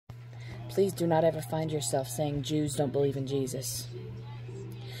Please do not ever find yourself saying Jews don't believe in Jesus.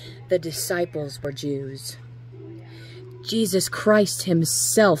 The disciples were Jews. Jesus Christ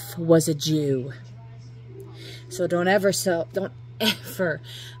himself was a Jew. So don't ever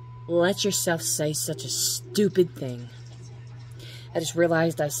let yourself say such a stupid thing. I just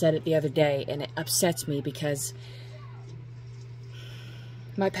realized I said it the other day, and it upsets me because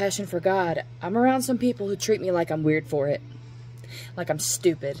my passion for God, I'm around some people who treat me like I'm weird for it, like I'm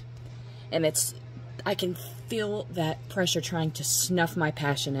stupid, and I can feel that pressure trying to snuff my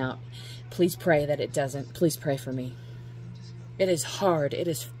passion out. Please pray that it doesn't. Please pray for me. It is hard. It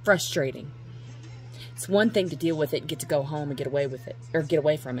is frustrating. It's one thing to deal with it and get to go home and get away with it, or get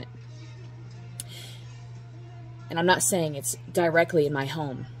away from it. And I'm not saying it's directly in my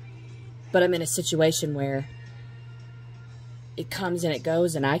home, but I'm in a situation where it comes and it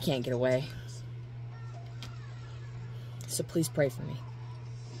goes and I can't get away. So please pray for me.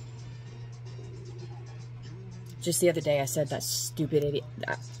 Just the other day I said that stupid idiot.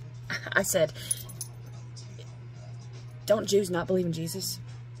 I said, don't Jews not believe in Jesus?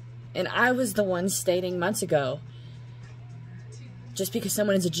 And I was the one stating months ago, just because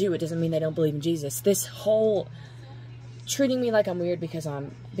someone is a Jew, it doesn't mean they don't believe in Jesus. This whole treating me like I'm weird because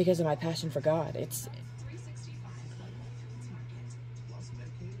of my passion for God.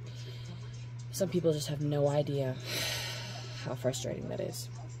 Some people just have no idea how frustrating that is.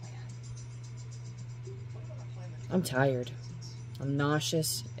 I'm tired. I'm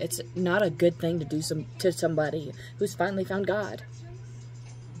nauseous. It's not a good thing to do to somebody who's finally found God.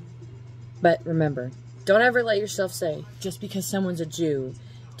 But remember, don't ever let yourself say, just because someone's a Jew,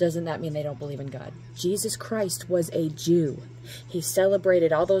 doesn't that mean they don't believe in God? Jesus Christ was a Jew. He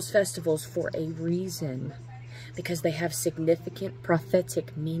celebrated all those festivals for a reason, because they have significant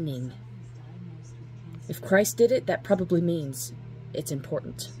prophetic meaning. If Christ did it, that probably means it's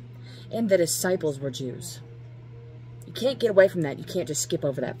important. And the disciples were Jews. You can't get away from that. You can't just skip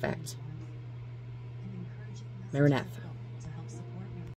over that fact. Maranatha.